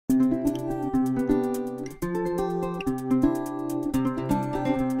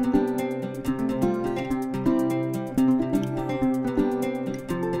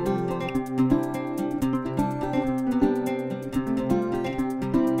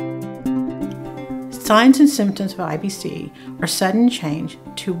Signs and symptoms of IBC are sudden change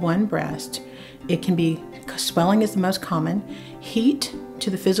to one breast. It can be swelling is the most common, heat to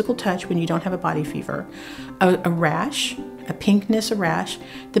the physical touch when you don't have a body fever, a rash, a pinkness, a rash.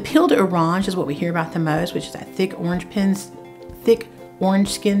 The peau d'orange is what we hear about the most, which is that thick orange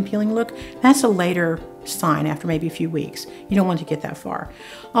skin peeling look. That's a later sign after maybe a few weeks. You don't want to get that far.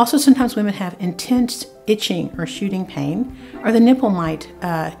 Also, sometimes women have intense itching or shooting pain, or the nipple might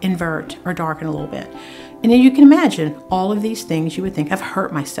invert or darken a little bit. And then you can imagine all of these things you would think, I've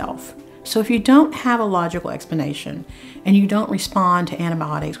hurt myself. So if you don't have a logical explanation and you don't respond to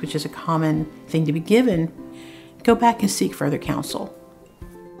antibiotics, which is a common thing to be given, go back and seek further counsel.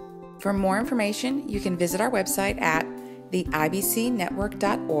 For more information, you can visit our website at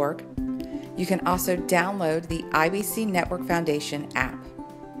theibcnetwork.org. You can also download the IBC Network Foundation app.